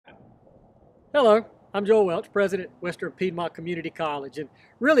Hello, I'm Joel Welch, President, Western Piedmont Community College, and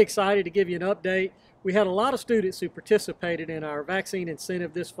really excited to give you an update. We had a lot of students who participated in our vaccine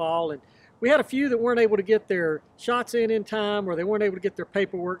incentive this fall, and we had a few that weren't able to get their shots in time, or they weren't able to get their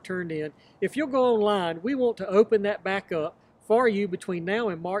paperwork turned in. If you'll go online, we want to open that back up for you between now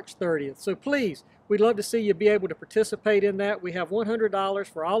and March 30th. So please, we'd love to see you be able to participate in that. We have $100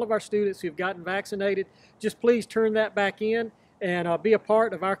 for all of our students who've gotten vaccinated. Just please turn that back in and be a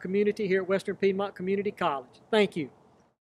part of our community here at Western Piedmont Community College. Thank you.